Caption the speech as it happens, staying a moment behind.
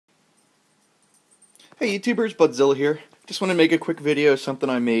Hey YouTubers, Budzilla here. Just want to make a quick video of something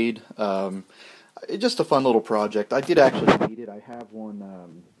I made. Just a fun little project. I did actually need it. I have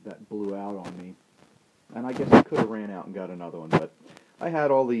one that blew out on me, and I guess I could have ran out and got another one, but I had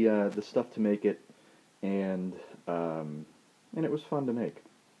all the stuff to make it, and it was fun to make.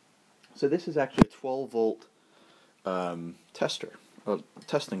 So this is actually a 12-volt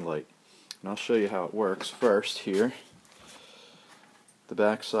testing light, and I'll show you how it works. First, here, the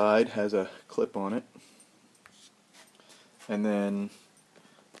back side has a clip on it. And then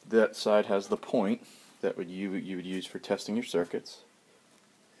that side has the point that you would use for testing your circuits.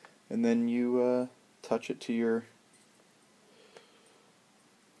 And then you touch it to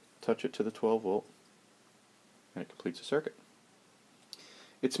the 12 volt, and it completes the circuit.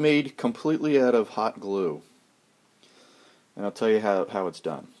 It's made completely out of hot glue, and I'll tell you how it's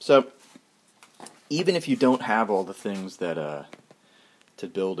done. So even if you don't have all the things that to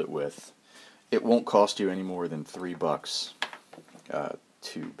build it with, it won't cost you any more than $3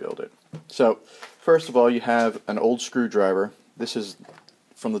 to build it. So first of all, you have an old screwdriver. This is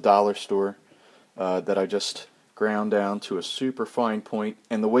from the dollar store that I just ground down to a super fine point.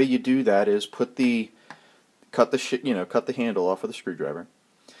 And the way you do that is cut the handle off of the screwdriver,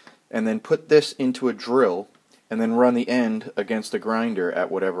 and then put this into a drill, and then run the end against a grinder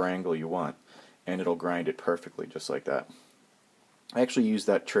at whatever angle you want, and it'll grind it perfectly, just like that. I actually use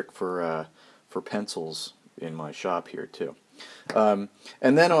that trick for pencils in my shop here too. And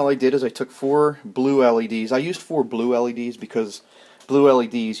then all I did is I took 4 blue LEDs. I used 4 blue LEDs because blue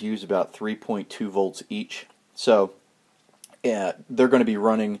LEDs use about 3.2 volts each. So yeah, they're going to be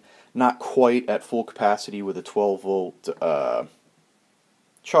running not quite at full capacity with a 12 volt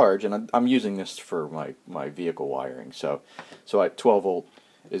charge, and I'm using this for my vehicle wiring. So 12 volt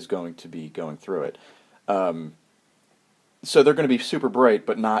is going to be going through it. So they're going to be super bright,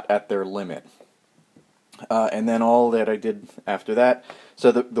 but not at their limit. And then all that I did after that,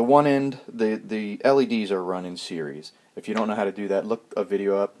 so the one end, the LEDs are run in series. If you don't know how to do that, look a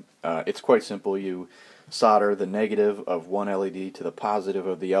video up. It's quite simple. You solder the negative of one LED to the positive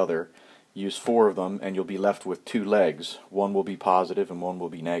of the other. Use 4 of them, and you'll be left with 2 legs. One will be positive and one will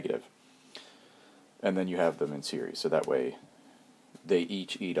be negative. And then you have them in series, so that way they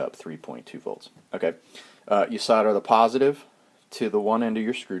each eat up 3.2 volts. Okay. You solder the positive to the one end of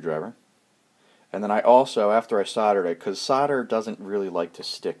your screwdriver. And then I also, after I soldered it, because solder doesn't really like to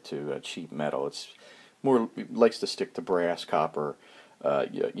stick to cheap metal. It likes to stick to brass, copper,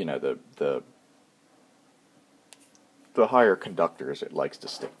 the higher conductors it likes to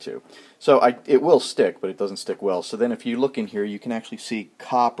stick to. So it will stick, but it doesn't stick well. So then if you look in here, you can actually see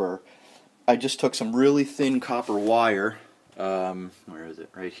copper. I just took some really thin copper wire. Where is it?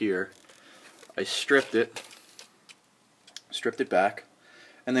 Right here. I stripped it back,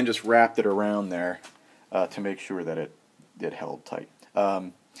 and then just wrapped it around there to make sure that it held tight.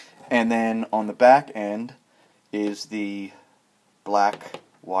 And then on the back end is the black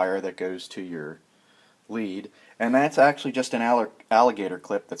wire that goes to your lead, and that's actually just an alligator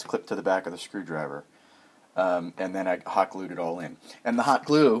clip that's clipped to the back of the screwdriver. And then I hot glued it all in. And the hot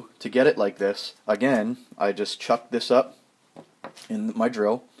glue, to get it like this, again, I just chucked this up in my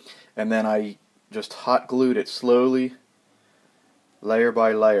drill, and then I just hot glued it slowly, layer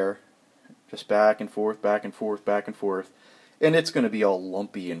by layer, just back and forth, back and forth, back and forth, and it's going to be all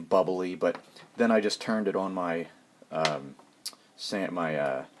lumpy and bubbly. But then I just turned it on my my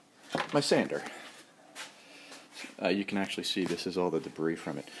sander. You can actually see this is all the debris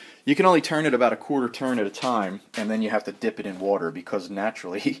from it. You can only turn it about a quarter turn at a time, and then you have to dip it in water because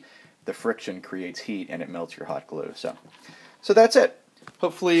naturally the friction creates heat and it melts your hot glue. So that's it.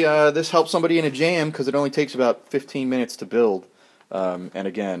 Hopefully this helps somebody in a jam, because it only takes about 15 minutes to build. And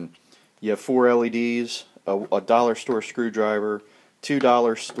again, you have 4 LEDs, a dollar store screwdriver,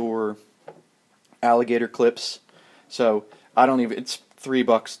 $2 store alligator clips. So it's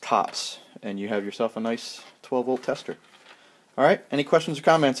 $3 tops, and you have yourself a nice 12-volt tester. Alright, any questions or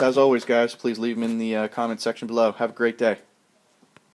comments? As always, guys, please leave them in the comment section below. Have a great day.